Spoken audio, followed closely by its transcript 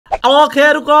โอเค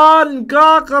ทุกคนก็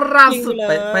กระสุด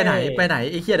ไปไหน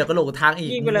ไอ้เหี้ยเดี๋ยวก็หลงทางอีก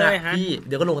พี่เ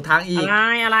ดี๋ยวก็หลงทางอีก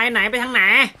อะไรไหนไปทางไหน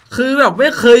คือแบบไม่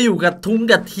เคยอยู่กับทุง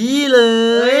กับที่เล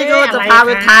ยก็จะพาไป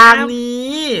ทาง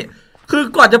นี้คือ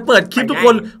ก่อนจะเปิดคลิปทุกค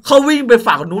นเขาวิ่งไป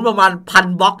ฝั่งนู้นประมาณ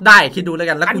1,000 บล็อกได้คิดดูแล้ว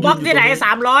กันแล้วกูบล็อกที่ไหน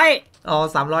300อ๋อ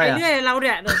300อ่ะเรื่อยเราเ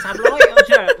นี่ย300เอาเ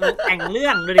ถอะแต่งเรื่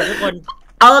องดูดิทุกคน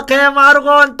โอเคมาทุก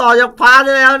คนต่อจากพาร์ท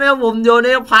ที่แล้วเนี่ยผมอยู่ใน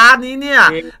พาร์ทนี้เนี่ย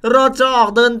เราจะออก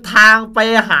เดินทางไป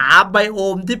หาไบโอ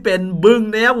มที่เป็นบึง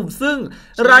เนี่ยผมซึ่ง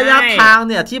ระยะทาง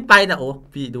เนี่ยที่ไปเนี่ยโอ้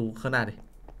พี่ดูข้างหน้าดิ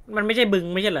มันไม่ใช่บึง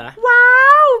ไม่ใช่เหรอว้า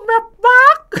วแมป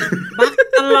บั๊ก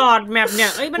ตลอดแมปเนี่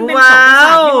ยเอ้ยมันเป็น2 ภาษา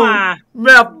ที่ว่าแม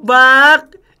ปบั๊ก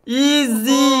อี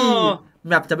ซี่แ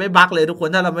มปจะไม่บั๊กเลยทุกคน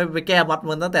ถ้าเราไม่ไปแก้มอด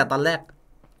มันตั้งแต่ตอนแรก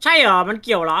ใช่เหรอมันเ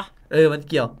กี่ยวเหรอมัน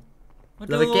เกี่ยว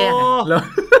เราไปแก้แล้ว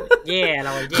เร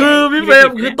าคือพี่เฟรม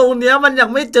คือตรงเนี้ยมันยัง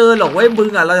ไม่เจอหรอกเว้ยมึง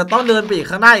อ่ะเราจะต้องเดินไปอีก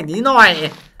ข้างหน้าอีกนิดหน่อย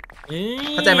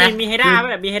เข้าใจไหมมีไฮด้าไหม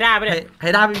มีไฮด้าไหมไฮ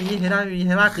ด้าไม่มีไฮด้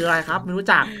าคืออะไรครับไม่รู้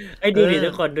จักไอ้ดูดิทุ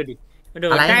กคนดูดิ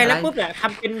ได้แล้วปุ๊บเนี่ยท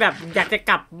ำเป็นแบบอยากจะ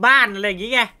กลับบ้านอะไรอย่างงี้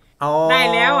ไงได้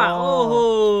แล้วอ่ะโอ้โห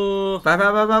ไ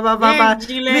ป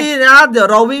นี่นะเดี๋ยว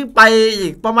เราวิ่งไปอี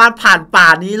กประมาณผ่านป่า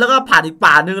นี้แล้วก็ผ่านอีก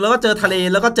ป่านึงแล้วก็เจอทะเล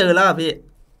แล้วก็เจอแล้วพี่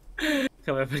ท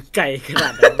ำไมมันไกลขนา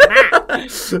ดนั้นนะ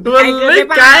มันไม่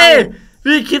ไกล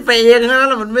พี่คิดไปเองนะ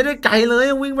มันไม่ได้ไกลเลย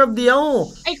วิ่งแบบเดียว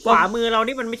ไอ้ขวามือเรา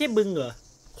นี่มันไม่ใช่บึงเหรอ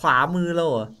ขวามือเรา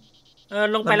เหรอ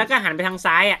ลงไปแล้วก็หันไปทาง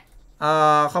ซ้ายอ่ะ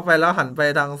เข้าไปแล้วหันไป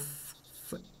ทาง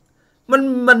มั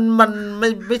น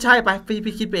ไม่ใช่ไป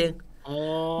พี่คิดไปเอง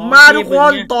มาทุกค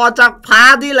นต่อจากพา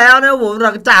ร์ทที่แล้วนะผมห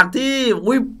ลังจากที่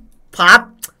พา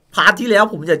ร์ทที่แล้ว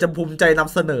ผมอยากจะภูมิใจน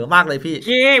ำเสนอมากเลยพี่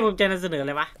ภูมิใจนำเสนออะไ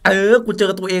รวะกูเจ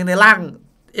อตัวเองในร่าง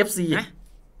FC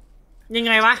ยังไ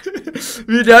งวะ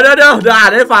เดี๋ยวอ่า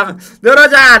นให้ฟังเดี๋ยวเรา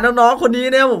จะอ่านน้องๆคนนี้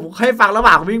เนี่ยผมให้ฟังระห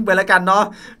ว่างวิ่งไปแล้วกันเนาะ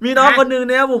มีน้องคนนึง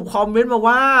เนี่ยผมคอมเมนต์มา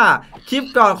ว่าคลิป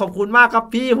ก่อนขอบคุณมากครับ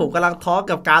พี่ผมกำลังท้อ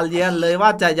กับการเรียนเลยว่า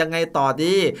จะยังไงต่อ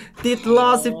ดีติดรอ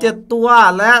17 ตัว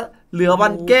และเหลือวั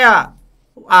นแก้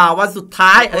วันสุด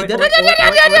ท้ายเดี๋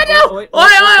ยวโอ้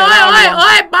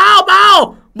ยเ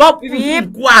บาพี่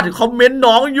กูอ่านคอมเมนต์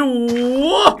น้องอยู่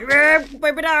กูไป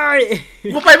ไม่ไ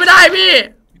ด้พี่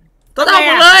ต้องทำห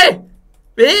มดเลย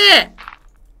พี่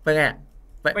ไปไง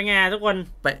ทุกคน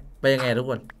ไปยังไงทุก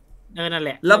คนนั่นแห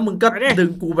ละแล้วมึงก็ดึง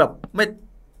กูแบบไม่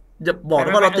จะบอก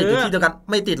ว่าเราติดอยู่ที่เดียวกัน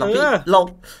ไม่ติดหรอกพี่เรา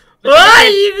เฮ้ย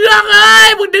เรื่อง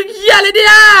มึงดึงเหี้ยเลยเนี่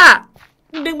ย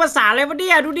ดึงภาษาอะไรวะเนี่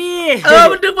ยดูดิ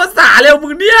มันดึงภาษาเร็วมึ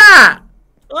งเนี่ย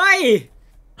เฮ้ย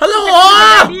ฮัลโหล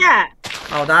เนี่ย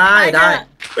เอาได้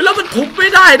แล้วมันทุบไม่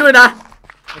ได้ด้วยนะ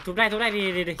ทุบได้ดี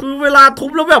คือเวลาทุ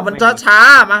บแล้วแบบมันช้า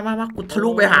มากูทะลุ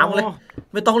ไปหามึงเลย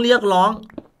ไม่ต้องเรียกร้อง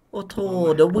โอ้โธ่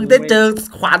เดี๋ยวมึงได้เจอ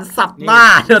ขวานสับหน้า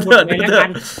เ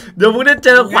ดี๋ยวมึงได้เจ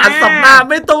อขวานสับหน้า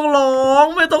ไม่ต้องร้อง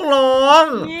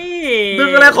ดึง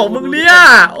อะไรของมึงเนี่ย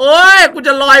โอ้ยกูจ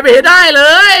ะลอยไปให้ได้เล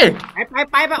ย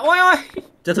ไปโอ้ย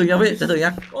จะถึงยังพี่จะถึง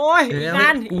ยังโอ้ยงา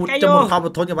นกูจะหมดความอ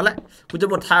ดทนกับมันแล้วกูจะ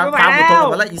หมดความอดทนกั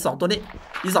บมันแล้วอี2 ตัวนี้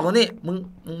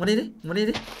มึงมาดิ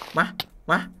ม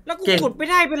าแล้วกูขุดไม่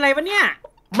ได้เป็นไรวะเนี่ย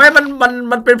ไม่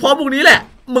มันเป็นเพราะพวกนี้แหละ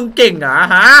มึงเก่งเหรอ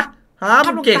ฮะ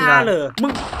มึงเก่งเหรอมึ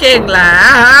งเก่งเหร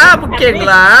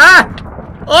อ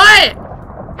โอ้ย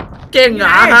เก่งเหร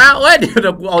อฮะโอ้ยเดี๋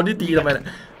ยวกูเอานี่ตีทำไมเนี่ย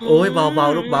โอ้ยเบา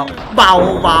ลูกเบา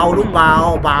ลูกเบา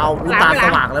ตาส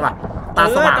ว่างเลยป่ะตา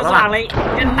สว่างแล้วป่ะเลย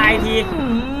ยันตายที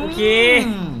โอเค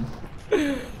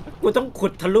กูต้องขุ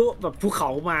ดทะลุแบบภูเขา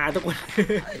มาทุกคน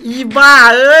อีบ้า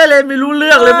เลยไม่รู้เ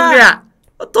รื่องเลยมึงเนี่ย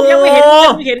โธ่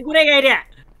เห็นกูได้ไงเนี่ย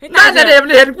น่าจะ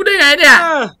เห็นกูได้ไงเนี่ย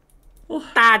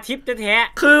ตาทิพย์แท้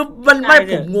คือมันไม่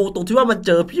ผมงงตรงที่ว่ามันเ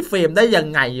จอพี่เฟรมได้ยัง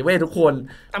ไงเว้ยทุกคน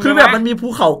คือแบบมันมีภู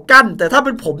เขากั้นแต่ถ้าเ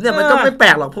ป็นผมเนี่ยมันก็ไม่แปล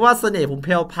กหรอกเพราะว่าเสน่ห์ผมเพ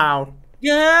ลวพาวเ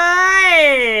ย้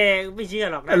ไม่เชื่อ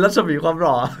หรอกนะแล้วสมีความห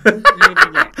ล่อ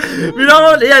พี่น้อง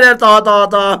เรียนต่อ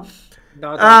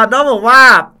น้องบอกว่า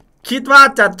คิดว่า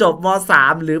จะจบม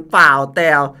.3 หรือเปล่าแต่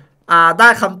ได้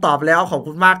คำตอบแล้วขอบ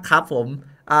คุณมากครับผม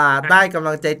ได้กำ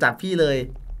ลังใจจากพี่เลย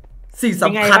สิ่งส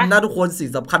ำคัญนะทุกคนสิ่ง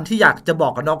สำคัญที่อยากจะบอ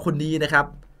กกับน้องคนนี้นะครับ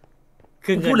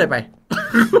คือพูดอะไรไป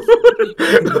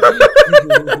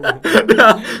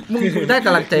มึงได้ก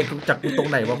ำลังใจจากกูตรง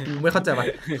ไหนวะกูไม่เข้าใจวะ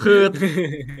คือ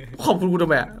ขอบคุณกูทำ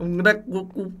ไมมึงได้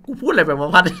กูพูดอะไรไปมา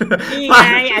พัดนี่ไ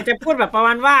งอาจจะพูดแบบประม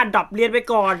าณว่าดรอปเรียนไป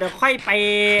ก่อนเดี๋ยวค่อยไป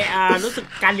รู้สึก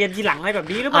การเรียนทีหลังอะไรแบบ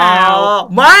นี้หรือเปล่า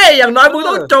ไม่อย่างน้อยมึง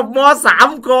ต้องจบม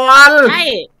.3 ก่อนใช่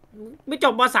ไม่จ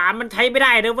บม.3 มันใช้ไม่ไ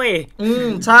ด้นะเว้ย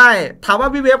ใช่ถามว่า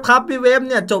พี่เวฟครับพี่เวฟ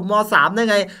เนี่ยจบม.3 ได้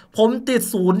ไงผมติด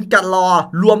0กับรอ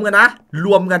รวมกันนะร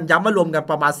วมกันย้ำว่ารวมกัน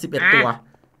ประมาณ11 ตัว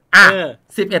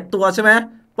11 ตัวใช่ไหม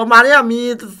ประมาณนี้มี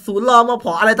0รอมผ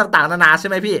ออะไรต่างๆนานาใช่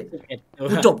ไหมพี่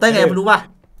กูจบได้ไงไม่รู้ป่ะ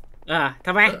ท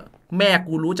ำไมแม่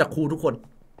กูรู้จักครูทุกคน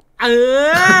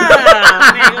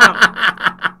แม่ก็บอก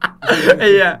ไอ้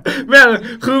เหี้ยแม่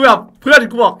คือแบบเพื่อน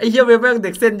กูบอกไอ้เหี้ยแม่งเ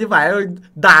ด็กเส้นที่ไหน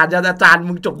ด่าอาจารย์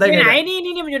มึงจบได้ไงไหนนี่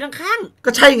มันอยู่ข้างก็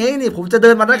ใช่ไงนี่ผมจะเดิ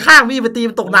นมาด้านข้างพี่ไปตี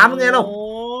มันตกน้ำไงเรา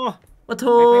โอ้โ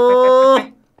ธ่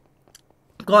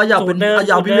ก็อย่าเป็นอ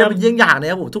ย่าพี่เว็บเป็นเยี่ยงอย่างนะ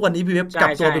ครับผมทุกวันนี้พี่เว็บกลับ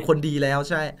ตัวเป็นคนดีแล้ว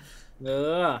ใช่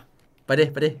ไปดิ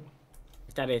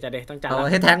จัดเลยต้องจัด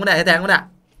ให้แทงก็ได้ให้แทงก็ได้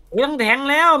ต้องแทง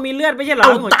แล้วมีเลือดไม่ใช่หรอ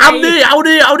ตามดิเอา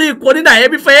ดิกลัวที่ไหน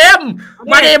พี่เฟรม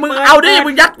มาดิมึงเอาดิมึ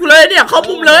งยัดกูเลยเนี่ยเข้า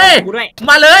มุมเลย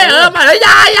มาเลยมาเลยอ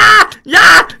ย่า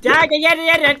จะเย็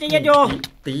นโย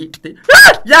ตี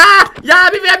อย่า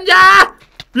พี่เฟรมอย่า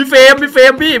พี่เฟร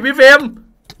ม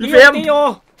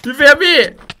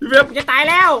จะตาย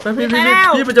แล้วพี่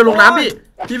มันจะลงน้ำ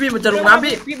พี่มันจะลงน้ำ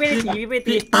พี่ไม่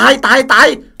ตีตาย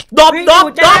ดบ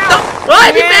เฮ้ย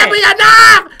พี่เฟรมพญานา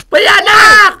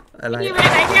คอะไรนี่ไป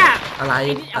ไหนเนี่ยอะไร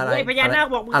พญานาค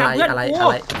บอกมึงทำเพื่อนกู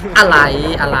อะไร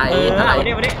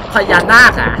พญานา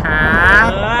คฮะ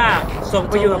ส่ง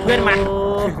ไปอยู่กับเพื่อนมัน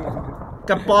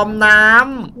กับปอมน้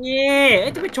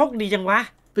ำจะไปโชคดีจังวะ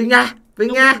เป็นไง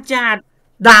จัด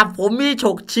ดาบผมมีฉ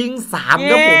กชิง3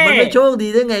กับผมมันไม่โชคดี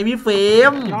ได้ไงพี่เฟร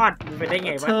มรอดไปได้ไ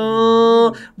งวะ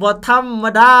บทธรรม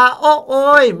ดาโ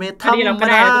อ้ยไม่ธรรม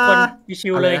ดาทุกคนชิ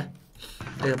วเลย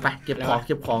ไปเก็บ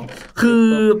ของ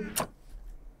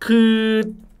คือ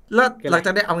แล้วหลังจ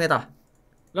ากได้เอาไงต่อ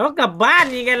แล้วกลับบ้าน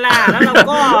นี่กันล่ะแล้วเรา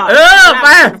ก็ไป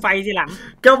ไฟทีหลัง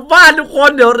กลับบ้านทุกคน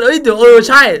เดี๋ยว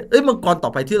ใช่มังกรต่อ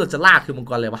ไปที่เราจะล่าคือมัง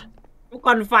กรเลยวะมังก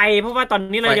รไฟเพราะว่าตอน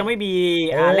นี้เรายังไม่มี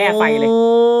แร่ไฟเลย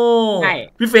ใช่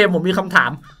พี่เฟรมผมมีคำถา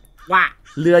มว่า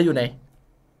เรืออยู่ไหน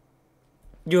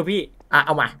อยู่พี่เอ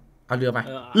ามาเอาเรือมา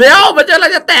เร็วมันจะอะไร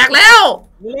จะแตกแล้ว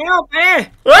ไป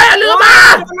เฮ้ยเรือมา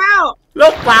ล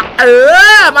กปัก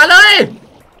มาเลย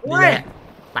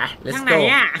ไป let's go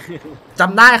จ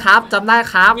ำได้ครับจำได้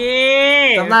ครับ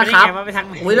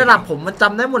ระดับผมมันจ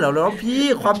ำได้หมดแล้วพี่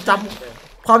ความ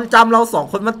จำเรา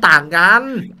2คนมันต่างกัน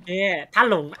ถ้า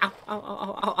หลงเอ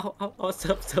าเ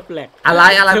ซิร์ฟแหลกอะไร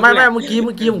ไม่เมื่อ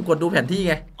กี้ผมกดดูแผนที่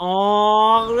ไง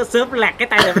เซิร์ฟแหลกก็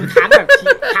ตายแต่มันค้างแบบ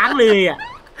ค้างเลย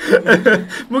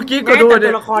เมื่อกี้ก็ดูเ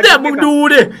นี่ยมึงดู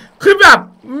ดิคือแบบ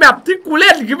แมปที่กูเ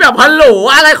ล่นคือแบบฮัลโหล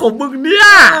อะไรของมึงเนี่ย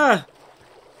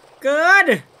เกิน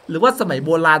หรือว่าสมัยโบ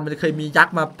ราณมันเคยมียัก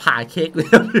ษ์มาผ่าเค้กเลย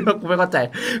กูไม่เข้าใจ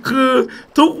คือ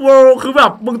ทุกเวิลด์คือแบ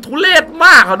บมึงทุเรศม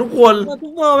ากทุกคนทุ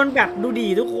กเวิลด์มันแบบดูดี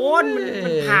ทุกคนมั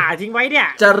นผ่าทิ้งไว้เนี่ย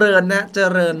เจริญ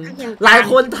หลาย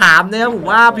คนถามเนี่ยผม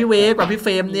ว่าพี่เวฟกับพี่เฟ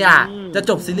รมเนี่ยจะ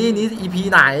จบซีรีส์นี้ EP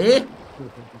ไหน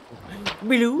ไ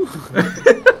ม่รู้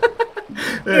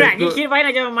ที่คิดไว้น่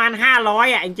าจะประมาณ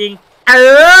500จริง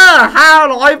500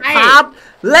พาร์ท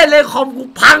เล่นเลยคอมกู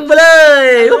พังไปเลย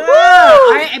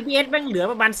FPS แม่งเหลือ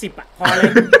ประมาณ10พอเล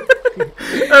ย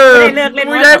ไม่ได้เลิกเล่น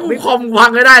ไม่ได้กูคอมพัง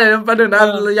ไม่ได้เลยประเด็นนะ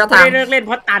ระยะทางเลิกเล่นเ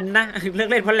พราะตันนะเลิก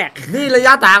เล่นเพราะแหลกนี่ระย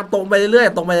ะทางตรงไปเรื่อย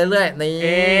นี่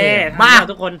มาก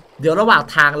ทุกคนเดี๋ยวระหว่าง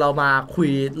ทางเรามาคุย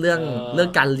เรื่อง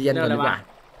การเรียนกันดีกว่า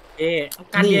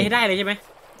การเรียนให้ได้เลยใช่ไหม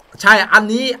ใช่อัน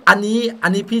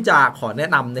นี้พี่จะขอแนะ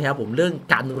นำนะครับผมเรื่อง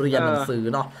การเรียนหนังสือ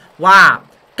เนาะว่า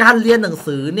การเรียนหนัง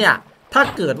สือเนี่ยถ้า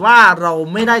เกิดว่าเรา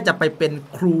ไม่ได้จะไปเป็น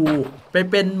ครูไป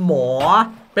เป็นหมอ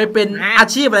ไปเป็นอา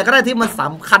ชีพอะไรก็ได้ที่มันส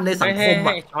ำคัญในสังคม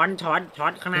ช้อน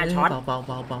ข้างหน้าช้อนเบา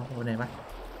ไหนปะ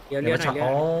เดี๋ยวช้อน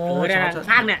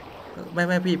ข้างเนี่ยไ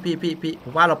ม่พี่ผ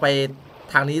มว่าเราไป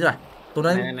ทางนี้ด้วยตรง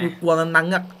นั้นกูกลัวนัง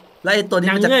เงือกแล้วไอ้ตัวนี้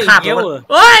มันจะคาบ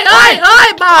เอ้ย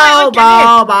เบา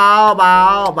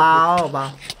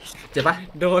เจ็บปะ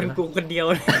โดนกูคนเดียว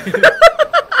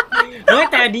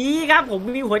แต่ดีครับผม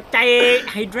มีหัวใจ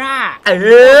ไฮดรา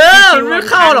ไม่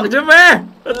เข้าหรอกใช่ไหม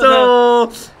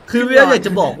คือพี่อยากจ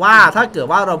ะบอกว่าถ้าเกิด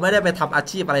ว่าเราไม่ได้ไปทำอา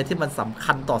ชีพอะไรที่มันสำ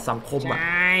คัญต่อสังคม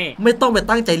ไม่ต้องไป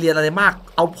ตั้งใจเรียนอะไรมาก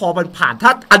เอาพอมันผ่านถ้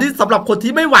าอันนี้สำหรับคน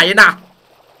ที่ไม่ไหวนะ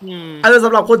ส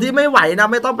ำหรับคนที่ไม่ไหวนะ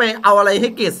ไม่ต้องไปเอาอะไรให้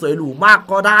เกรดสวยหรูมาก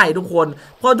ก็ได้ทุกคน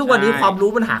เพราะทุกวันนี้ความรู้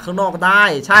มันหาข้างนอกได้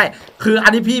ใช่คืออั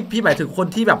นนี้พี่หมายถึงคน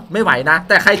ที่แบบไม่ไหวนะแ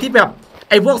ต่ใครที่แบบ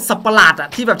ไอ้พวกสับประหลาด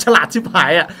ที่แบบฉลาดชิบหา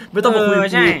ยไม่ต้องมาคุย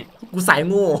กูสาย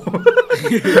โง่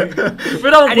ไม่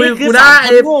ต้องมาคุยกูได้ไ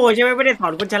อ้โง่ใช่ไหมไม่ได้สอ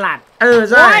นคนฉลาด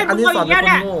ใช่อันนี้สอนคน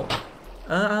โง่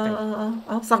เ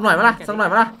อาสักหน่อยมั้ยล่ะ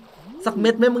สักเม็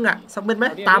ดไหมมึงสักเม็ดไหม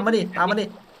ตามมาดิจับมาดิ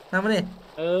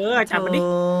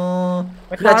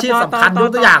คืออาชีพสำคัญยก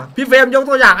ตัวอย่างพี่เฟรมยก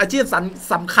ตัวอย่างอาชีพ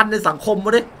สำคัญในสังคมม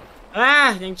าดิ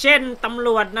อย่างเช่นตำร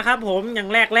วจนะครับผมอย่าง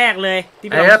แรกเลยที่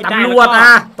เราคิดได้ตำร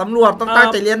วจต้องตั้ง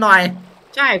ใจเรียนหน่อย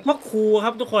ใช่พวกครูค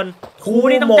รับทุกคนครู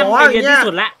นี่ต้องตั้งใจเรียนที่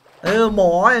สุดละ หม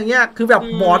ออย่างเงี้ยคือแบบ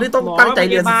หมอที่ต้องตั้งใจ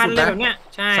เรียนสุดๆนะ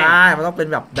ใช่มันต้องเป็น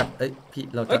แบบพี่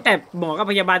เราจะแต่หมอกับ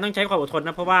พยาบาลต้องใช้ความอดทนน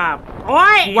ะเพราะว่าโอ๊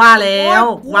ยกูว่าแล้ว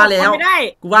กูว่าแ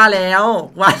ล้ว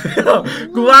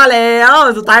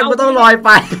สุดท้ายกูต้องลอยไป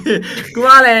กู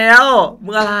ว่าแล้วมึ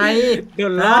งอะไรโด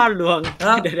นล่อลวง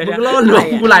มึงล่อลวง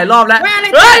กูหลายรอบแล้ว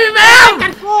เฮ้ยพี่แมม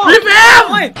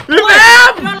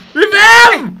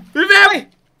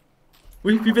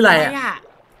อุ้ยพี่เป็นไรอ่ะ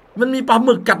มันมีปลาห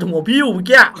มึกกัดหัวพี่อยู่เมื่อ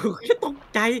กี้ตก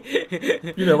ใจ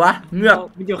อยู่ไหนวะเงือก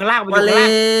มันอยู่ข้างล่างมาเลย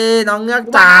น้องเงือก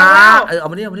จ๋าเอา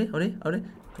มาดิ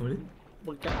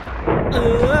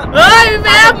เฮ้ยพี่แม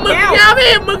มหมึกแล้ว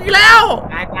พี่หมึกแล้ว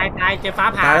ตายเจอฟ้า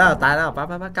ผ่าตายแล้วไป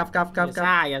กลับ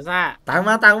อย่าซ่าตังม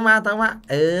าตามมาตาม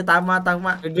ม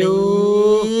าดู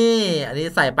อันนี้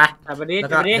ใส่ไปแล้วก็เ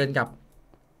ดินกลับ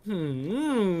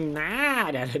นะ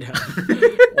เดี๋ยว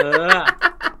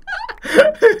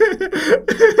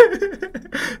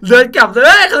เดินกลับเล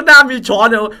ยข้างหน้ามีช้อน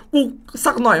เดี๋ยวกู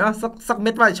สักหน่อยวะสักเ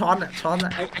ม็ดไว้ช้อนอ่ะ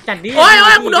จัดดิโอ้ย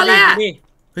กูโดนแล้ว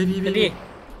เฮ้ยพี่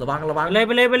ระวัง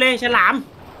ไปเลยฉลาม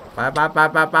ไ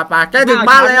ปใกล้ถึง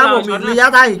บ้านแล้วผมระยะ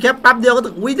ทางอีกแค่แป๊บเดียวก็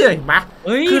ถึงอุ้ยเดี๋ยวเห็นไหม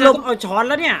คือเราต้องเอาช้อน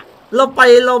แล้วเนี่ยเ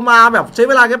รามาแบบใช้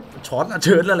เวลาแค่ช้อนเ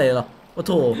ชิญอะไรหรอโอ้โ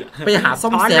ถไปหาซ่อ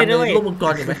มแซมในโลกมังก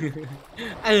รอยู่ไหม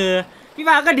พี่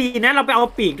ว่าก็ดีนะเราไปเอา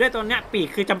ปีกด้วยตัวเนี้ยปีก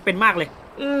คือจำเป็นมากเลย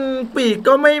ปีก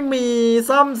ก็ไม่มี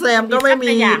ซ่อมแซมก็ไม่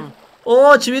มีโอ้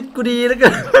ชีวิตกูดีเหลือเกิ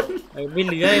นไม่เ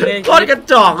หลือเลยโคตรกระ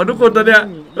จอกกันทุกคนตัวเนี้ย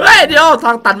เฮ้ยเดี๋ยวท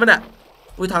างตันมันเนี่ย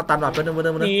อุ้ยทางตันแบบเดิม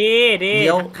เ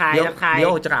ดี๋ยวขาย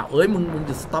จะกล่าวมึงห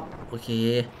ยุดสต็อปโอเค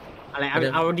อะไร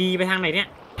เอาดีไปทางไหนเนี่ย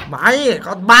ไม่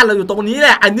บ้านเราอยู่ตรงนี้แห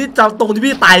ละอันนี้จะตรงที่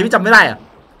พี่ตายพี่จำไม่ได้อะ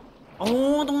โอ้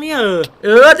ตรงนี้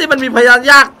ที่มันมีพยาน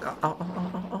ยาก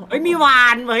มีวา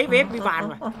นเวฟมีวาน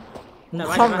ว่ะมึง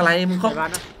คล้องอะไรมึงคล้อง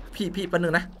พี่แป๊บนึ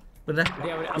งนะ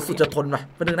สุดจะทนว่ะ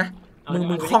แป๊บนึงนะมึ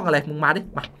งคล้องอะไรมึงมาดิ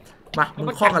มามึง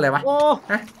คล้องอะไรวะ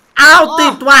เอาติ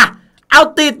ดว่ะ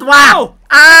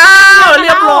เรี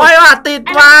ยบร้อยว่ะติด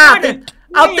ว่ะ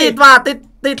เอาติดเอาตี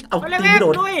โด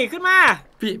นขึ้นมา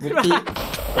พี่มึงตี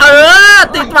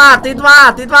ติดว่ะ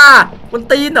มัน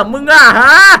ตีนเหรอมึงอ่ะฮ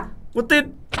ะมั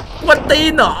นตี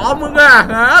นเหรอมึงอ่ะ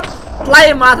ฮะไล่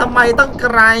มาทำไมตั้งไก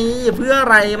ลเพื่ออะ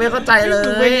ไรไม่เข้าใจเลย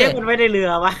ไม่เลี้ยงมันไว้ในเรือ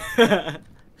วะ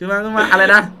ขึ้นมาอะไร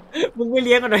นะมึงไม่เ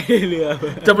ลี้ยงมันไว้ในเรือ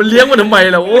จะมาเลี้ยงมันทำไม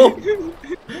ล่ะโอ้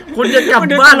คุณจะกลับ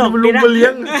บ้านมันลุงมาเลี้ย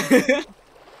ง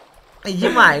ไอ้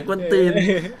ยี่หมายกวนตีน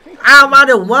มาเ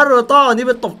ดี๋ยวผมว่าเราต้องนี่ไ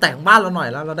ปตกแต่งบ้านเราหน่อย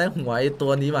แล้วเราได้หัวไอ้ตั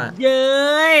วนี้มาเย้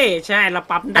ยใช่เรา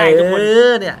ปรับได้ทุกคน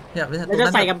เนี่ยเราจะ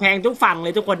ใส่กำแพงทุกฝั่งเล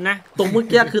ยทุกคนนะตรงเมื่อ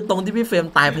กี้คือตรงที่พี่เฟรม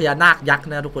ตายพญานาคยักษ์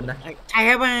นะทุกคนนะใช่ค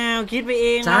รับคิดไปเอ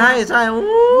งใช่โอ้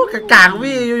กาก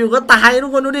พี่อยู่ๆก็ตายทุ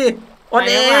กคนดูดิออน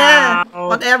แอ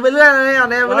ร์ไปเรื่อยเล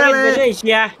ยเ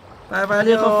ชียร์ไปเ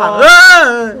รียกเขาฝั่ง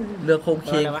เรือโคงเ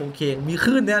คงมี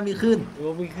ขึ้นเนี่ยมีขึ้น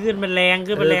มันแรง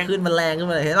ขึ้นมันแรง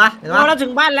เห็นปะเราถึ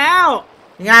งบ้านแล้ว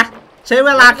ยังไงใช้เว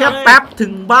ลาแค่แป๊บถึ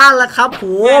งบ้านแล้วครับผ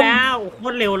มแล้วโค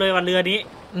ตรเร็วเลยวันเรือนี้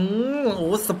โอ้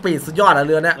สปีดสุดยอดอะเ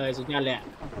รือเนี่ยสุดยอดเลย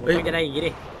จะได้อย่างนี้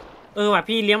ดิว่ะ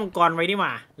พี่เลี้ยงมังกรไว้ดิม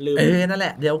าลืมนั่นแหล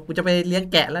ะเดี๋ยวกูจะไปเลี้ยง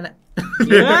แกะแล้วเนี่ย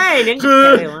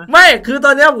คือต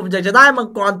อนนี้ผมอยากจะได้มัง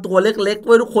กรตัวเล็กๆไ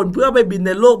ว้ทุกคนเพื่อไปบินใ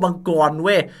นโลกมังกรเ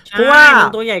ว้ยเพราะว่า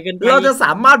ตัวใหญ่เกินไปเราจะส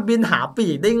ามารถบินหาปี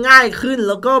กได้ง่ายขึ้น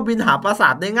แล้วก็บินหาปราสา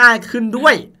ทได้ง่ายขึ้นด้ว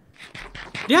ย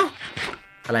เดี๋ยว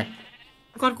อะไร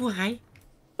มังกรกูหาย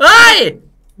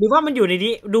หรือว่ามันอยู่ใน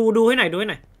นี้ดูให้หน่อย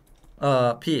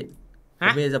พี่ผ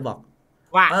มจะบอก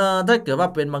ว่าถ้าเกิดว่า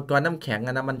เป็นมังกรน้ำแข็ง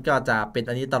นะมันก็จะเป็น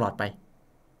อันนี้ตลอดไป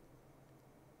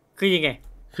คือยังไง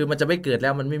คือมันจะไม่เกิดแล้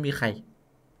วมันไม่มีใคร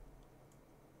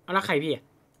แล้วใครพี่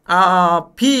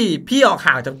พี่ออก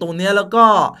ห่างจากตรงเนี้ยแล้วก็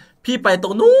พี่ไปตร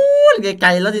งนู้นไกล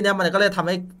ๆแล้วทีเนี้ยมันก็เลยทำใ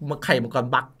ห้ไข่มังกร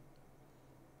บัก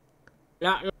แ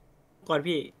ล้วก่อน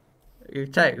พี่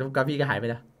ใช่แล้วก็พี่ก็หายไป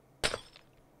แล้ว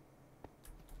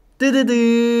ตื้อ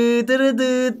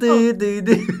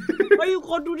เฮ้ย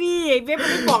คนดูดิเว็บ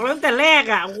มันบอกแล้วตั้งแต่แรก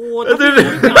อ่ะโอ้โหต้อง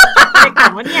ไปกลั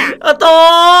บมาเนี่ยโต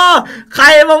ใคร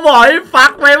มาบอกให้ฟั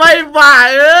กไม่ฝ่า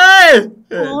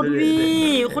โอ้ดิ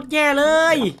โคตรแย่เล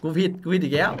ยกูผิดอี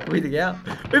กแล้วไม่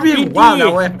พี่ผมว่าแล้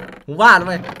วเว้ยผมว่าทำ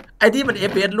ไมไอ้ที่มัน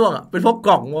FPS ล่วงอ่ะเป็นเพราะก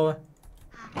ล่องวะ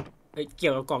เกี่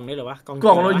ยวกับกล่องนี่หรอวะก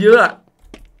ล่องเราเยอะ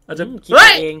อาจจะ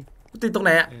ติดตรงไห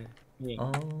นอ่ะ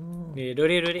นี่ดู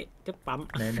ดิจะปั๊ม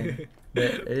ปิ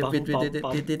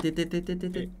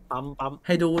ดปั๊มใ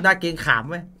ห้ดูหน้าเกงขาม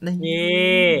ไหม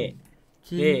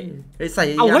นี่ใส่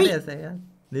ยันเนี่ยใส่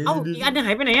อีกอันนึงห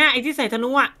ายไปไหนอ่ะไอ้ที่ใส่ธนู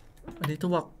อ่ะอันนี้ทุ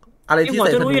กอะไรที่ใ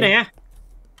ส่ธนูอยู่ไหนอ่ะ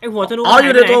ไอ้หัวธนูอ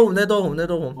ยู่ในตัวผ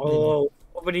มโอ้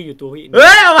ไม่ได้อยู่ตัวพี่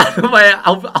เอามาทำไมเอ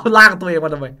าล่างตัวเองม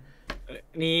าทำไม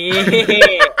นี่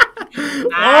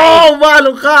โอ้บ้าน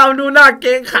ลูกค้ามันดูน่าเกร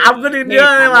งขามกันเยอ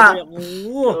ะเลยว่ะโ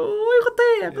อ้ยก็เ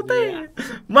ต้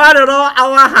มาเดี๋ยวเราเอา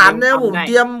อาหารเนี่ยผมเ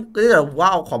ตรียมเดี๋ยวว่า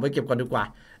เอาของไปเก็บก่อนดีกว่า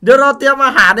เดี๋ยวเราเตรียมอ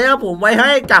าหารเนี่ยผมไว้ใ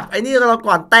ห้กับไอ้นี่เรา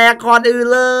ก่อนแต่ก่อนอื่น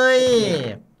เลย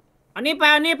อันนี้ไป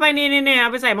นี่เอา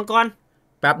ไปใส่มังกร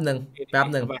แป๊บหนึ่ง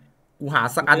กูหา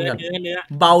สักอันก่อน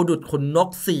เบาดุดขนนก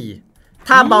4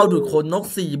ถ้าเบาดุดขนนก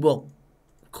4บวก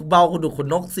เบาดุดขน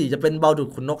นก4จะเป็นเบาดุด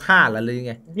ขนนก5แล้วเลยไ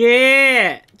งเย่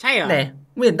ใช่เหรอไหน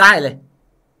ไม่เห็นได้เลย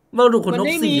เบาดุดขนนก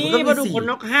4มันก็มีเบาดุดขน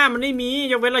นก5มันไม่มี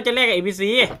ยกเว้นเราจะแลกกับ ABC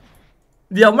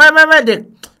เดี๋ยวไม่เด็ก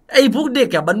ไอ้พวกเด็ก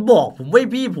อะมันบอกผมไม่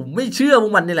พี่ผมไม่เชื่อพว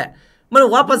กมันนี่แหละมันบ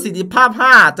อกว่าประสิทธิภาพ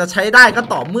5จะใช้ได้ก็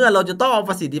ต่อเมื่อเราจะต้องเอา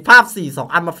ประสิทธิภาพ4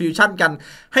 2อันมาฟิวชั่นกัน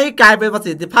ให้กลายเป็นประ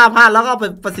สิทธิภาพ5แล้วก็เป็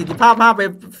นประสิทธิภาพ5ไป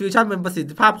ฟิวชั่นเป็นประสิท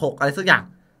ธิภาพ6อะไรสักอย่าง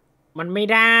มันไม่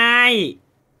ได้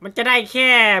มันจะได้แค่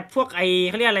พวก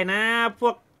เขาเรียกอะไรนะพว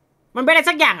กมันไม่ได้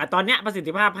สักอย่างอะตอนเนี้ยประสิท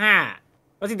ธิภาพ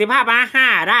5ประสิทธิภาพ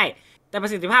5ได้แต่ปร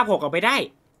ะสิทธิภาพ6ก็ไม่ได้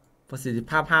ประสิทธิ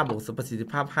ภาพ5บวกประสิทธิ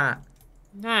ภาพ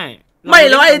5ใช่ไม่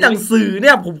แล้วไอ้หนังสือเ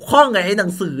นี่ยผมคล้องไงไอ้หนั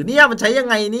งสือเนี่ยมันใช้ยัง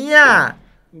ไงเนี่ย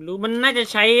รู้มันน่าจะ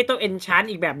ใช้ตัวเอนชาน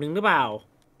อีกแบบหนึ่งหรือเปล่า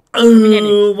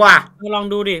ว่ะลอง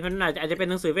ดูดิมันอาจจะเป็น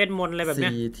หนังสือเวทมนต์อะไรแบบเนี้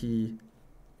ย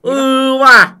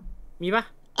ว่ะมีปะ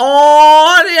อ๋อ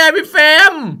นี่ไงพี่เฟ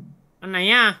มอันไหน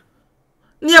อ่ะ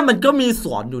เนี่ยมันก็มีส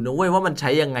อนอยู่นะเว้ยว่ามันใช้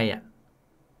ยังไงอ่ะ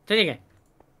ใช่ยังไง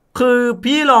คือ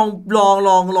พี่ล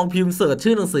องพิมพ์เสิร์ช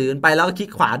ชื่อหนังสือไปแล้วคลิก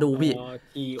ขวาดูพี่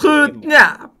คือเนี่ย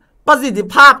ประสิทธิ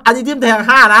ภาพอันนี้ทิมแทง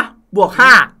5นะบวก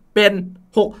5เป็น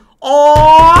6อ๋อ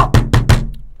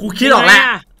กูคิดออกแล้ว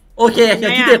โอเคอย่า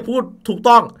งที่เด็กพูดถูก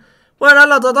ต้องเพราะฉะนั้น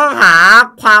เราจะต้องหา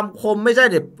ความคมไม่ใช่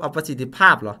เด็กประสิทธิภา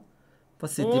พหรอปร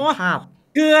ะสิทธิภาพ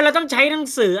คือเราต้องใช้หนัง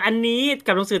สืออันนี้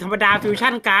กับหนังสือธรรมดาฟิว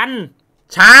ชั่นกัน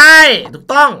ใช่ถูก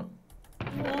ต้อง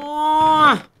อ๋อ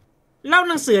แล้ว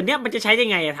หนังสือเนี้ยมันจะใช้ยัง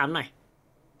ไงถามหน่อย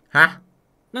ฮะ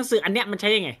หนังสืออันเนี้ยมันใช้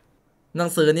ยังไงหนัง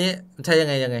สือนี้มันใช้ยัง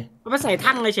ไงมันไปใส่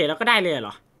ทั่งเฉยแล้วก็ได้เลยเหร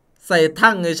อใส่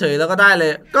ทั่งเฉยแล้วก็ได้เล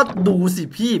ยก็ดูสิ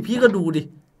พี่ก็ดูดิ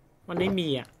มันไม่มี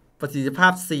อ่ะประสิทธิภา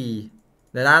พ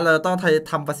4เดี๋ยวนะเราต้อง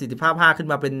ทำประสิทธิภาพ5ขึ้น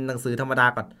มาเป็นหนังสือธรรมดา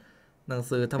ก่อนหนัง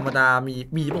สือธรรมดา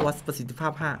มีบอกว่าประสิทธิภา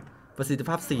พ5ประสิทธิ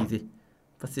ภาพ4สิ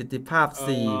ประสิทธิภาพ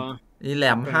4นี่แหล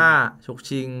ม5ฉก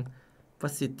ชิงปร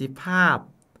ะสิทธิภาพ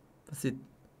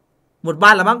หมดบ้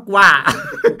านแล้วมั้งกว่า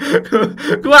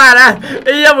นะไ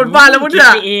อ้ยังหมดบ้านแล้วมั้งเนี่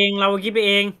ยเราคิดไปเ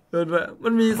องมั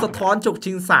นมีสะท้อนฉก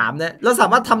ชิง3เนี่ยแล้วสา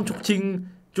มารถทำฉก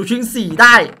ชิง4ไ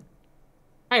ด้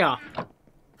ใช่หรอ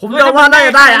ผมเดาว่าได้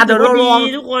เดี๋ยวเราลอง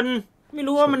ทุกคนไม่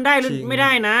รู้ว่ามันได้หรือไม่ไ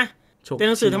ด้นะแต่ห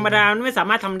นังสือธรรมดามันไม่สา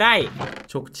มารถทำได้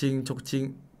ฉกชิง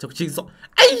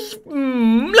2ไอ้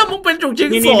แล้วมึงเป็นฉกชิง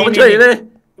2เฉยเลย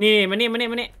นี่มานี่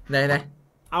ไหน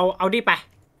เอาดิไป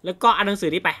แล้วก็เอาหนังสือ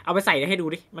นี้ไปเอาไปใส่ให้ดู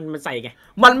ดิมันใส่ไง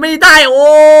มันไม่ได้โ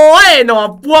อ้ยหนอ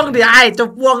พ่วงดิไอ้เจ้า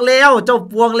พ่วงแล้ว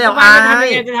ไอ้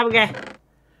จะทำไง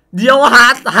เดี๋ยว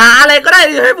หาอะไรก็ได้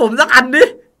ให้ผมสักอันดิ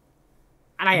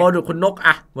อะไรบอลดูดขนนกอ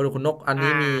ะบอลดูดขนนกอัน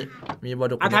นี้มีบอล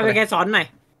ดูดขนนกทำยังไงสอนหน่อย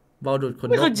บอลดูดขนน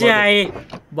กไม่เข้าใจ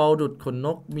บอลดูดขนน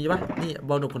กมีปะนี่บ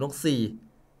อลดูดขนนก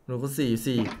4หนูก็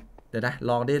4เดี๋ยวนะล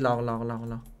องดิลอง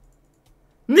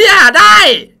เนี่ยได้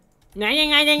ไหนยัง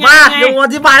ไงมาเดี๋ยวอ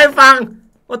ธิบายให้ฟัง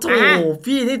ว่าโถ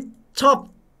พี่นี่ชอบ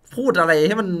พูดอะไรใ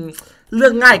ห้มันเรื่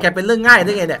องง่ายแกเป็นเรื่องง่ายไ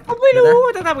ด้ไงเนี่ยไม่รู้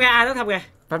ต้องทำไง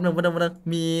แป๊บนึง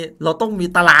มีเราต้องมี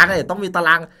ตารางไงต้องมีตาร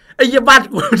างไอ้ยี่บ้าน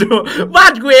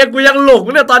กูเองกูยังหลง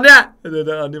เนี่ยตอนเนี้ยเ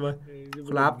ดี๋ยวเอานี่มาค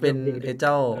รับเป็นไอ้เ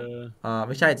จ้าไ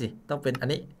ม่ใช่สิต้องเป็นอัน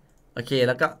นี้โอเคแ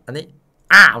ล้วก็อันนี้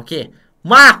โอเค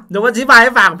มาเดี๋ยวอธิบายใ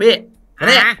ห้ฟังพี่มา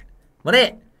เนี่ย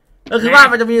ก็คือว่า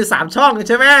มันจะมี3ช่อง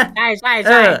ใช่ไหม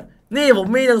ใช่นี่ผม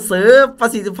มีหนังสือประ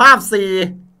สิทธิภาพ4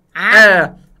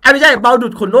ไม่ใช่เบาดุ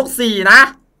ดขนนก4นะ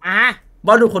เบ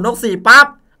าดุดขนนก4ปั๊บ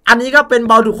อันนี้ก็เป็น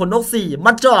เบาดุดขนนก4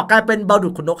มันจะออกกลายเป็นเบาดุ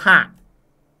ดขนนก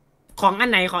5ของอัน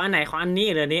ไหนของอันนี้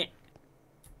หรือนี้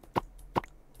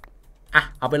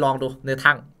เอาไปลองดูใน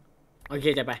ทั้งโอเค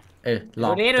จะไปลอ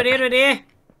งดูดิ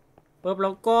ปุ๊บแ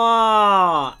ล้วก็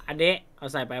อันนี้เอา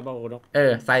ใส่ไปเบาดุด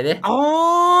ใส่ดิอ๋อ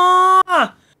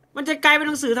มันจะกลายเป็น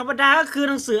หนังสือธรรมดาก็คือ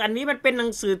หนังสืออันนี้มันเป็นหนั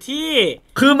งสือที่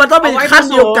คือมันต้องเป็นขั้น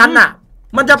เดียวกันน่ะ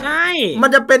มันจะ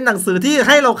เป็นหนังสือที่ใ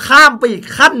ห้เราข้ามไปอีก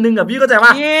ขั้นหนึ่งพี่เข้าใจป่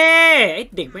ะไอ้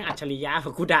เด็กไม่อัจฉริยะ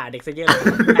กูด่าเด็กซะเยอะ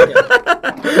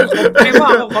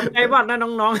ขอบใจบอกนะ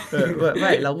น้องๆไ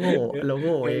ม่เราโง่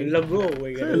เองเราโง่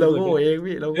เอง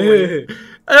พี่เราโง่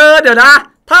เดี๋ยวนะ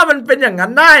ถ้ามันเป็นอย่างนั้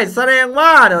นได้แสดงว่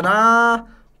าเดี๋ยวนะ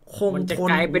มันจะ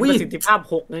กลายเป็นประสิทธิภาพ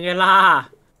6ยังไงล่ะ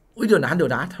เดี๋ยวนะ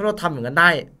ถ้าเราทำอย่างนั้นได้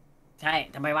ใช่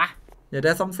ทำไมวะอยากไ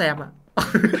ด้ซ่อมแซม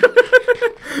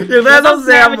อยากได้ซ่อมแซ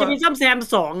มมันจะมีซ่อมแซม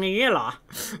2อย่างเงี้ยเหรอ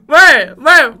ไม่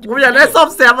ผมอยากได้ซ่อม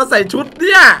แซมมาใส่ชุดเ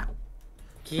นี่ย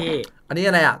โอเค อันนี้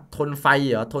อะไรอ่ะทนไฟเ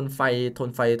หรอทนไฟ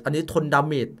อันนี้ทนดา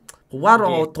เมจผมว่าเรา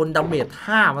ทนดาเมจ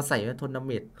5มาใส่ไหมทนดาเ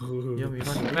มจเยอะมี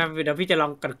ป่ะเดี๋ยวพี่จะลอ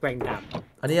งกระแกว่งดาบ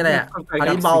อันนี้อะไรอ่ะอัน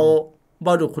นี้เบ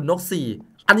าดูดขนนก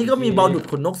4อันนี้ก็มีเบาดูด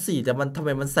ขนนก4แต่มันทำไม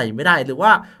มันใส่ไม่ได้หรือว่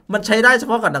ามันใช้ได้เฉ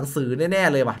พาะกับหนังสือแน่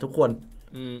ๆเลยว่ะทุกคน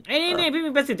ไอ้นี่พี่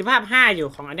มีประสิทธิภาพ5อยู่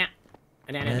ของอันเนี้ย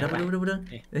ดู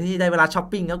นี่ได้เวลาช้อป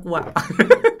ปิ้งแล้วกูอะ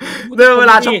ได้เว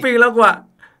ลาช้อปปิ้งแล้วกูอะ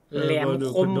แหลม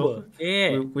คม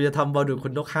กูจะทำบอลดูดข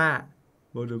นนก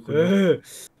5บอลดูดขนนก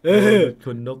ข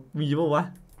นนกมีป่าวะ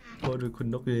บอลดูดขน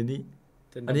นกอยู่ในนี้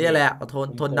อันนี้อะไรอะ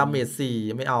ทนดาเมจ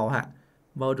4ไม่เอาฮะ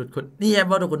บอลดูดขนนี่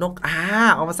บอลดูดขนนก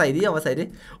เอามาใส่ดิ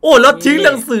โอ้แล้วทิ้งห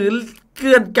นังสือเ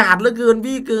กินกาดแล้วเกิน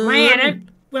พี่เกินไม่อัน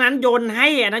นั้นโยนให้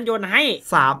อันนั้นโยนให้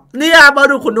3เนี่ยบอล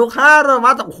ดูดขนนก5เราม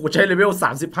าแต่โอ้โหใช้เลเวล35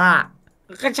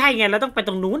ก็ใช่ไงเราต้องไปต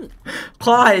รงนู้นข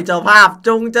อให้เจ้าภาพจ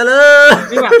งเจริญ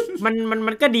นี่แบบ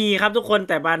มันก็ดีครับทุกคน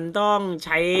แต่มันต้องใ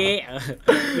ช้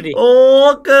ดูดิโอ้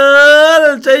เกิน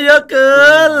ใช้เยอะเกิ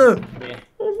น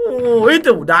โอ้โห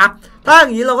ดูนะถ้าอย่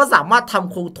างนี้เราก็สามารถท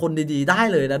ำคงทนดีๆได้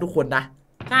เลยนะทุกคนนะ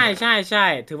ใช่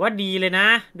ถือว่าดีเลยนะ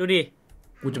ดูดิ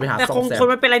กูจะไปหาแต่คงทน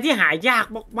มันเป็นอะไรที่หายาก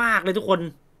มากๆเลยทุกคน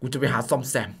กูจะไปหาซ่อม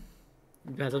แซม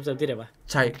ที่ไหนวะ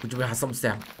ใช่กูจะไปหาซ่อมแซ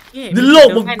มนี่โลก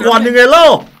มังกรยังไงโล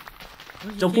ก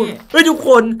จะพูดทุกค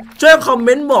นช่วยคอมเม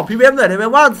นต์บอกพี่เว็บหน่อยได้ไหม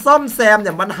ว่าซ่อมแซมเ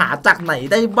นี่ยมันหาจากไหน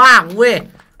ได้บ้างเว้ย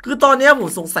คือตอนนี้ผม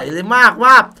สงสัยเลยมาก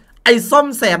ว่าไอ้ซ่อม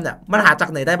แซมเนี่ยมันหาจาก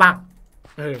ไหนได้บ้าง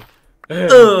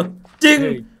จริง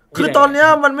คือตอนนี้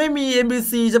มันไม่มี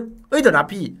NPC จะเดี๋ยวนะ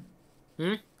พี่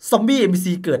ซอมบี้ NPC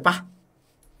เกิดปะ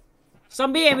ซอม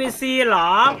บี้ NPC หรอ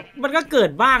มันก็เกิด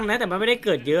บ้างนะแต่มันไม่ได้เ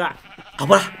กิดเยอะเอา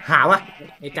ปะหาวะ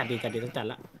จัดดีต้องจัด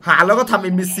ละหาแล้วก็ท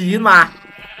ำ NPC ขึ้นมา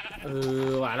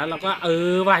ว่ะแล้วเราก็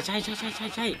ว่ะใช่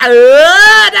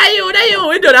ได้อยู่เ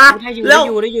ดี๋ยวนะแล้ว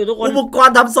ได้อยู่ทุกคนอุปกร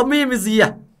ณ์ทำซอมบี้มีซีอ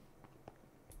ะ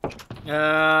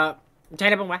ใช่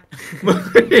ได้บ้างวะ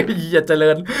อย่าเจริ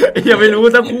ญอย่าไม่รู้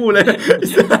ทั้งคู่เลย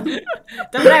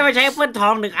จำได้ว่าใช้แอปเปิลทอ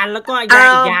ง1 อันแล้วก็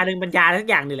ยาหนึ่งบรรยาทุก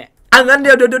อย่างนี่แหละงั้นเ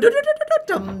ดี๋ยว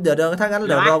ถ้างั้นเ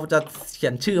ดี๋ยวเราจะเขี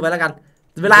ยนชื่อไว้แล้วกัน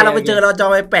เวลาเราไปเจอเราจะ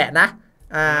ไปแปะนะ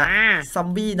ซอม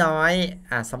บี้น้อย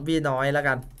ซอมบี้น้อยแล้ว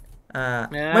กัน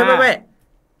ไม่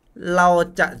เรา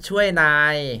จะช่วยนา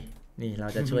ยนี่เรา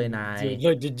จะช่วยนายเรา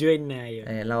จะช่วยนาย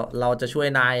เราจะช่วย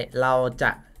นายเราจ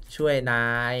ะช่วยนา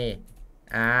ย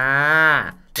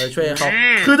เราช่วยเขา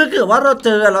คือถ้าเกิดว่าเราเจ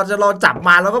อเราจะรอจับม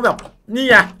าแล้วก็แบบนี่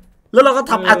ไงแล้วเราก็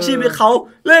ทำอาชีพให้เขา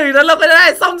เลยนั้นเราก็ได้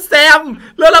ซ่อมแซม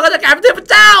แล้วเราก็จะกลายเป็นเทพ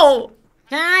เจ้า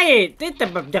ใช่แต่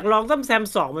แบบอยากลองซ่อมแซม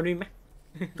2มันมีไหม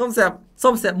ซ่อมแซ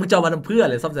มมึงจะเอามาทำเพื่ออะ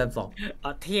ไรซ่อมแซม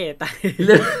2เท่ตาย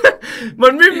มั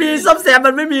นไม่มีซ่อมแซม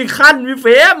มันไม่มีขั้นมีเฟ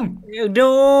รมดู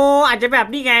อาจจะแบบ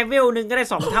นี่ไงเวลนึงก็ได้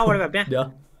2 เท่าอะไรแบบเนี้ยเดี๋ยว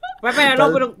ไปเรา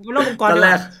มังกรตอ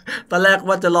นแรก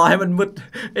ว่าจะรอให้มันมืด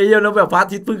เดี๋ยวเราแบบพระอา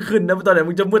ทิตย์เพิ่งขึ้นนะตอนไหน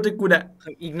มึงจะมืดให้กูเนี่ย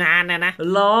อีกนานนะ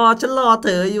ฉันรอเธ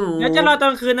ออยู่แล้วจะรอตอ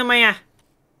นคืนทำไม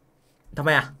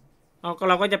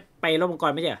เราก็จะไปโลกมังก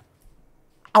รไม่ใช่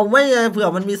เอาไม่ไงเผื่อ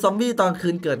มันมีซอมบี้ตอนคื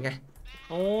นเกิดไง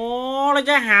โอ้เรา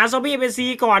จะหาซอมบี้เป็นซี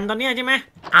ก่อนตอนนี้ใช่ไหม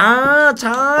ใ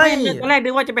ช่ตอนแรกนึ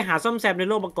กว่าจะไปหาซ่อมแซมใน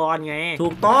โลกมังกรไงถู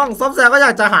กต้องซ่อมแซมก็อย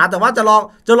ากจะหาแต่ว่าจะ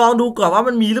ลองดูก่อนว่า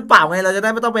มันมีหรือเปล่าไงเราจะได้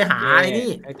ไม่ต้องไปหาไอ้นี่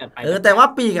แต่ว่า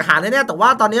ปีกหาแน่ๆแต่ว่า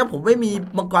ตอนนี้ผมไม่มี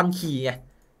มังกรขี่ไง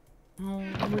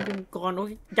มังกร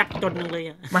ยักษ์จนเลย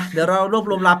มาเดี๋ยวเรารวบ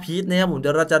รวมลาพีชนะครับผมเดี๋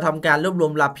ยวเราจะทำการรวบรว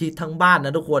มลาพีชทั้งบ้านน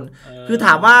ะทุกคนคือถ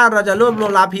ามว่าเราจะรวบรว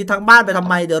มลาพีชทั้งบ้านไปทำ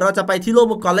ไมเดี๋ยวเราจะไปที่โลก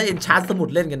มังกรและเอ็นชาร์สมุด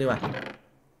เล่นกันดีกว่า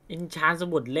เอ็นชาร์ส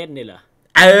มุดเล่นนี่เหรอ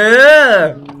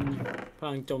พ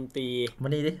ลังโจมตีมา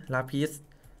นี่ดิลาพีช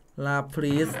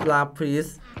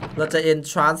เราจะเอ็น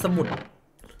ชาร์สมุด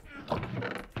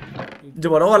จะ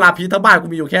บอกว่าลาพีชทั้งบ้านกู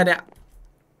มีอยู่แค่เนี้ย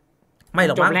ไม่ห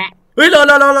รอกมั้งเฮ้ยเ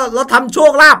ราทำโช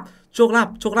คลาภ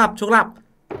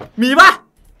มีปะ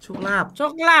โชคล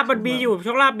าภมันมีอยู่โช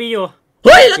คลาภมีอยู่เ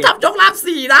ฮ้ยเราทำโชคลาภ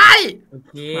4ได้โอ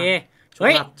เคเ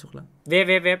ฮ้ยเ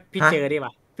ว็บพี่เจอดิว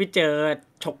ะพี่เจอ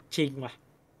ฉกชิงว่ะ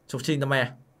ฉกชิงทำไม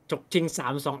ฉกชิง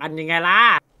2 อันยังไงล่ะ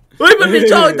เฮ้ยมันมี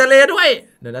โชคทะเลด้วย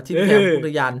เดี๋ยวนะที่แคมป์อุท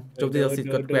ยานโจมตีสิท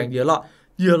ธิ์กดแกว่งเหยื่อ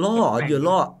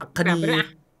ล่อคดี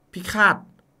พิฆาต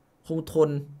คงทน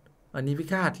อันนี้พิ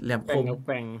ฆาตแหลมคม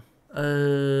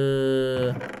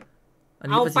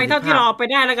เอาไปเท่าที่เราไป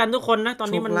ได้แล้วกันทุกคนนะตอน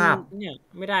นี้มันเนี่ย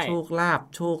ไม่ได้โชคลาภ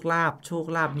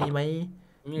มีไหม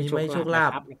โชคลา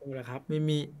ภไม่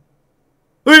มี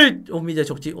เฮ้ยมีแต่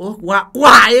ฉกชิงหว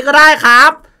ายก็ได้ครั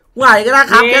บ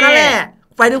แค่นั้นแหละ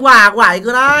ไปดีกว่าหวาย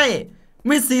ก็ได้ไ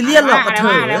ม่ซีเรียสหรอกกระเ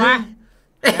ถิบ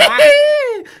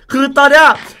คือตอนเนี้ย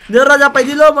เดี๋ยวเราจะไป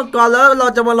ที่โลกมังกรแล้วเรา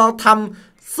จะมาลองท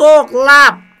ำโชคลา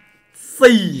ภ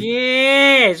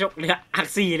4โชคเหลือ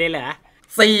4เลยเหรอ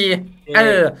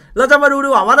 4เราจะมาดูดี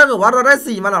กว่าว่าถ้าเกิดว่าเราได้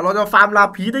4มันเราจะฟาร์มลา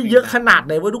พีได้เยอะขนาดไ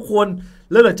หนวะทุกคน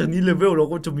แล้วหลังจากนี้เลเวลเรา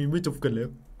ก็จะมีไม่จบกันแล้ว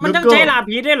มันต้องใช้ลา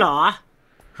พีได้เหรอ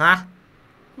ฮะ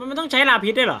มันต้องใช้ลาพี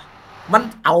ได้เหรอมัน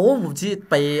ผมชี้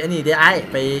ไปอันนี้ได้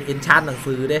ไปเอนชานหนัง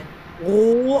สือเด้โอ้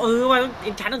ว่าต้องเอ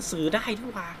นชานหนังสือได้ด้ว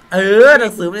ยว่ะหนั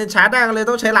งสือมันเอนชานได้เลย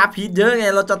ต้องใช้ลาพีเยอะไง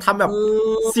เราจะทำแบบ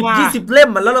10-20 เล่ม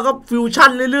แล้วเราก็ฟิวชั่น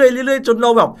เรื่อยๆจนเร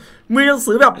าแบบมีหนัง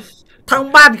สือแบบทั้ง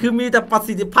บ้านคือมีแต่ประ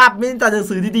สิทธิภาพไม่แต่หนัง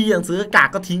สือดีๆหนังสือกาก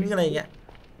ก็ทิ้งอะไรเงี้ย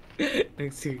หนั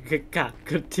งสือกาก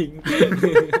ก็ทิ้ง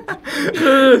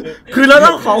คือเรา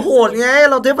ต้องขอโหดไง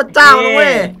เราเทพเจ้าแล้วเว้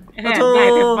ยได้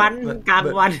แต่ฟันกลาง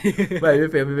วันไม่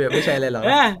เฟรมไม่ใช่อะไรหรอ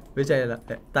ไม่ใช่หรอ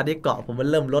ตอนนี้เกาะผมมัน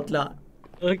เริ่มลดแล้ว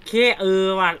โอเค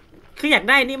ว่ะคืออยาก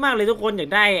ได้นี่มากเลยทุกคนอยาก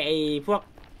ได้ไอ้พวก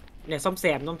เนี่ยส้มแซ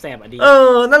มอ่ะดี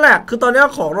นั่นแหละคือตอนนี้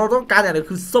ของเราต้องการอย่างเดียว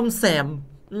คือส้มแซม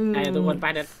ทุกคนไป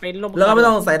เดี๋ยวไปลงแล้วก็ไม่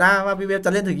ต้องใส่หน้าว่าพี่เวฟจ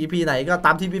ะเล่นถึง EP ไหนก็ต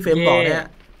ามที่พี่เฟรมบอกเนี่ย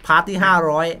พาร์ทที่500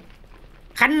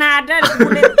ขนาดได้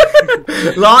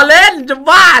ล้อเล่นจะ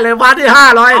บ้าเลยพาร์ทที่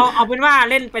500เอาเป็นว่า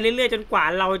เล่นไปเรื่อยๆจนกว่า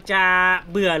เราจะ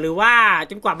เบื่อหรือว่า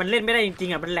จนกว่ามันเล่นไม่ได้จริง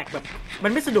ๆอ่ะมันแหลกแบบมั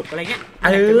นไม่สนุกอะไรเงี้ย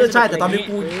ใช่แต่ตอนนี้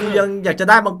กูยังอยากจะ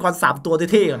ได้มังกร3 ตัว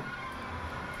เท่ๆก่อน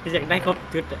อยากได้ครบ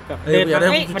ชุดแบบเดินมา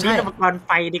วันนี้จะมังกรไฟ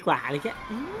ดีกว่าอะไรเงี้ย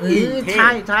ใ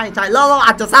ช่แล้วเราอ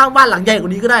าจจะสร้างบ้านหลังใหญ่กว่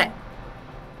านี้ก็ได้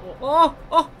โอ้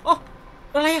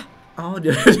อะไรอ่ะเ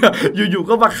ดี๋ยวอยู่ๆ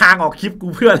ก็มาคางออกคลิปกู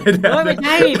เพื่ออะไรเนี่ยไม่ใ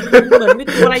ช่เหมือนมี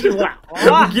ตัวอะไรอยู่อ่ะ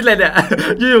คิดอะไรเนี่ย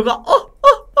อยู่ๆก็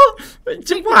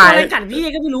ชิบหายอะไรกันพี่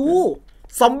ก็ไม่รู้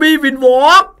ซอมบี้วินวอ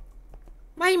ล์ก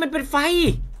ไม่มันเป็นไฟ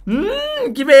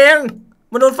กินเอง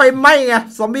มันโดนไฟไหม้ไง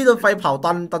ซอมบี้โดนไฟเผาต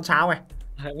อนเช้าไง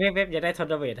เว็บจะได้ท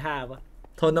นเวท5ป่ะ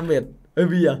ทนเวท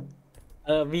วีอ่ะ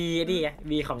วีนี่ไง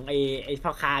วีของไอ้พ่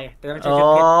อค้าไงแต่ต้องใช้ชุด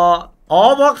เพชร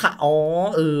พ่อค้า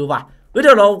ว่ะเ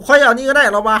ดี๋ยวเราค่อยเอานี่ก็ได้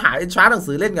เรามาหาเอนชาร์หนัง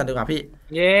สือเล่นกันดีกว่าพี่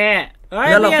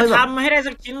แล้วเราทำให้ได้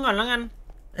สักชิ้นก่อนแล้วกัน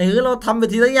เราทำไป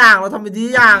ทีละอย่าง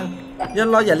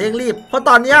เราอย่าเร่งรีบเพราะ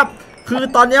ตอนเนี้ย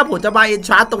ผมจะมาเอน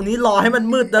ชาร์ตรงนี้รอให้มัน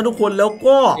มืดนะทุกคนแล้ว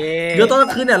ก็เดี๋ยวตอนกลา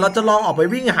งคืนเนี่ยเราจะลองออกไป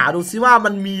วิ่งหาดูซิว่ามั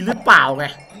นมีหรือเปล่าไง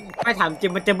ไม่ถามจริ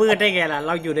งมันจะมืดได้ไงล่ะเ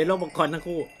ราอยู่ในโลกมังกรทั้ง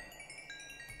คู่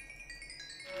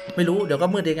ไม่รู้เดี๋ยวก็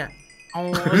มืดเองอ่ะ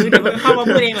เดี๋ยวเข้ามา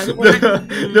มืดเองเหรอทุกคน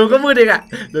เดี๋ยวก็มืดเองอ่ะ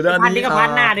เดี๋ยวอันนี้ก็พัน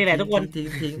หน้าดีแหละทุกคน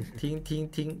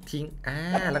ทิ้ง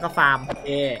แล้วก็ฟาร์ม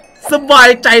สบาย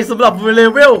ใจสำหรับเล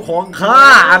เวลของข้า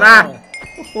นะ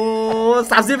โอ้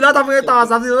30แล้วทำไงต่อ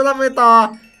30แล้วทำไงต่อ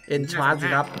เอนชาร์สิ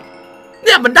ครับเ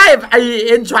นี่ยมันได้ไอเ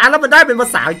อนชาร์แล้วมันได้เป็นภา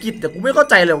ษาอังกฤษแต่กูไม่เข้า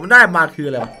ใจเลยมันได้มาคือ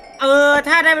อะไร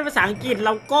ถ้าได้เป็นภาษาอังกฤษเร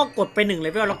าก็กดไป1เล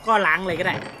เวลแล้วก็ล้างเลยก็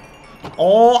ได้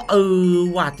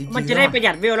ว่ะจริงๆมันจะได้ประห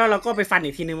ยัดเวลแล้วเราก็ไปฟัน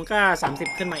อีกทีนึงมันก็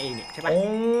30ขึ้นมาเองเนี่ยใช่ปะ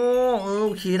โ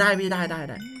อเคได้พี่ได้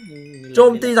โจ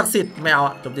มตีศักดิ์สิทธิ์แมว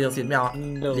โจมตีศักดิ์สิทธิ์แมว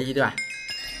ดีดีกว่า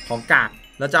ของกาก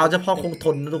เราจะเอาเฉพาะคงท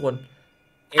นนะทุกคน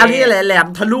อันนี้แหลม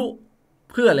ทะลุ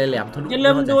เพื่ออะไรแหลมทะลุอย่าลื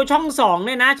มดูช่อง2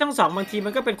ด้วยนะช่อง2บางทีมั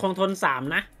นก็เป็นคงทน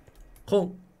3นะคง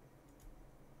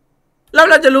แล้ว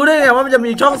เราจะรู้ได้ไงว่ามันจะ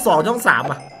มีช่อง2ช่อง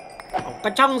3อ่ะก็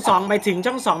ช่อง2ไปถึง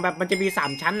ช่อง2แบบมันจะมี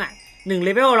3ชั้นอ่ะ1เล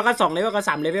เวลแล้วก็2เลเวลก็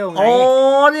3เลเวลไง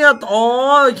เนี่ยโ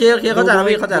อเคเข้าใจแล้ว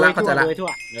พี่เข้าใจแล้ว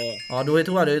ดูให้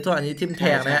ทั่วดูให้ทั่วอันนี้ทิมแท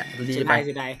งนะฮะดีไป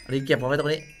อันนี้เก็บเอาไว้ตร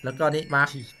งนี้แล้วก็นี้มา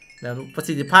แล้วประ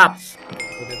สิทธิภาพ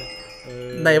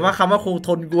ไหนว่าคำว่าคงท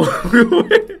นกู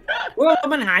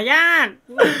มันหายาก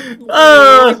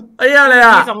ไอ้อะไร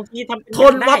อ่ะท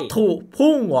นวัตถุ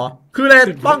พุ่งเหรอคืออะไร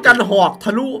ป้องกันหอกท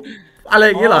ะลุอะไรอ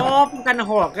ย่างเงี้ยเหรอป้องกัน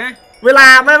หอกนะเวลา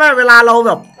ไม่เวลาเราแ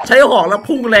บบใช้หอกแล้ว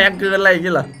พุ่งแรงเกินอะไรอย่างเ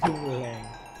งี้ยเหรอพุ่งแรง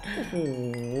โอ้โห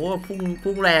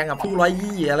พุ่งแรงอ่ะพุ่ง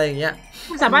120อะไรอย่างเงี้ย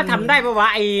สามารถทำได้ปะวะ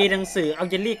ไอ้หนังสือเอา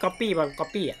เยลลี่ก๊อปปี้แบบก๊อป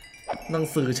ปี้อ่ะหนัง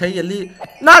สือใช้เยลลี่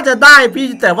น่าจะได้พี่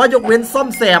แต่ว่ายกเว้นซ่อม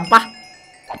แซมปะ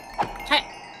ใช่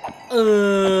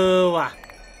ว่ะ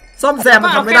ซ่อมแซมมั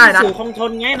นทำไม่ได้นะหนังสือคงท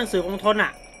นไงหนังสือคงทนอ่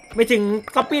ะไม่ถึง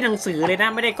ก๊อปปี้หนังสือเลยนะ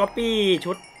ไม่ได้ก๊อปปี้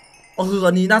ชุด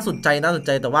อันนี้น่าสนใจ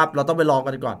แต่ว่าเราต้องไปลอง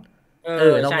กันก่อน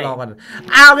ต้องไปลองกัน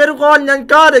โอเคทุกคนงั้น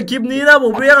ก็เดี๋ยวคลิปนี้นะผ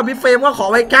มเรียกกับพี่เฟรมก็ขอ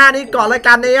ไว้แค่นี้ก่อนรายก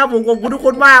ารนี้ครับผมขอบคุณทุกค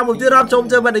นมากผมที่รับชม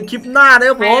เจอกันในคลิปหน้านะ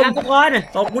ครับผม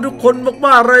ขอบคุณทุกคนม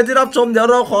ากๆเลยที่รับชมเดี๋ยว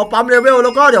เราขอปั๊มเลเวลแ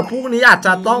ล้วก็เดี๋ยวพรุ่งนี้อาจจ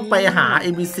ะต้องไปหา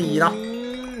NPC เนาะ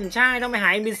ใช่ต้องไปหา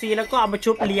NPC แล้วก็เอามา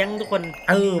ชุบเลี้ยงทุกคน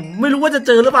ไม่รู้ว่าจะเ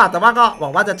จอหรือเปล่าแต่ว่าก็หวั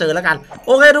งว่าจะเจอแล้วกันโ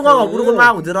อเคทุกคนขอบคุณทุกคนมา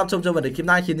กผมที่รับชมเจอกันในคลิปห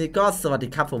น้าคลิปนี้ก็สวัสดี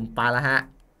ครับผมไปแล้วฮะ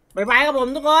บ๊ายบายครับผม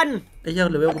ทุกคนไอ้เหี้ย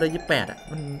เลเวลกูได้28อ่ะ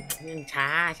มันช้า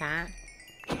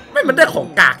ไม่มันได้ของ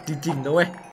กากจริงๆนะเว้ย